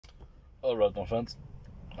Alright, my friends,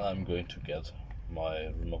 I'm going to get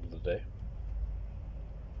my rune of the day.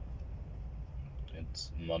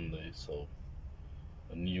 It's Monday, so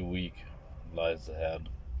a new week lies ahead.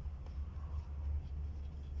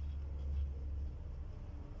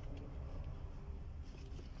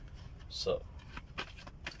 So,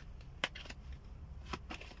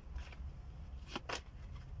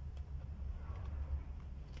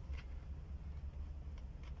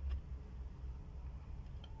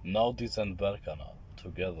 Nautis and Berkana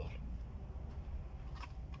together.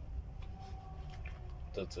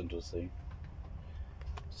 That's interesting.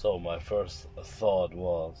 So my first thought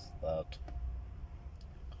was that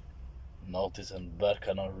Nautis and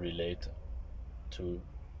Berkana relate to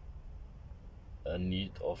a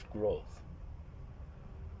need of growth,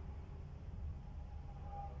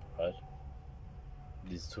 right?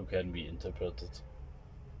 These two can be interpreted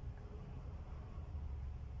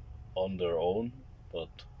on their own, but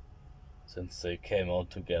since they came out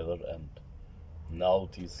together and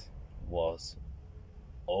Nautis was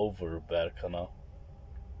over Berkana,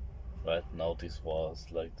 right? Nautis was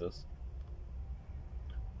like this.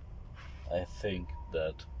 I think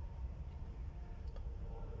that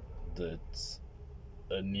it's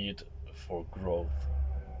a need for growth,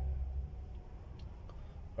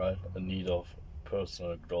 right? A need of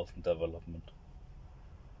personal growth and development.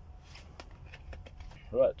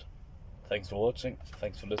 Right. Thanks for watching,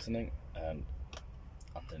 thanks for listening, and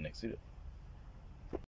until next video.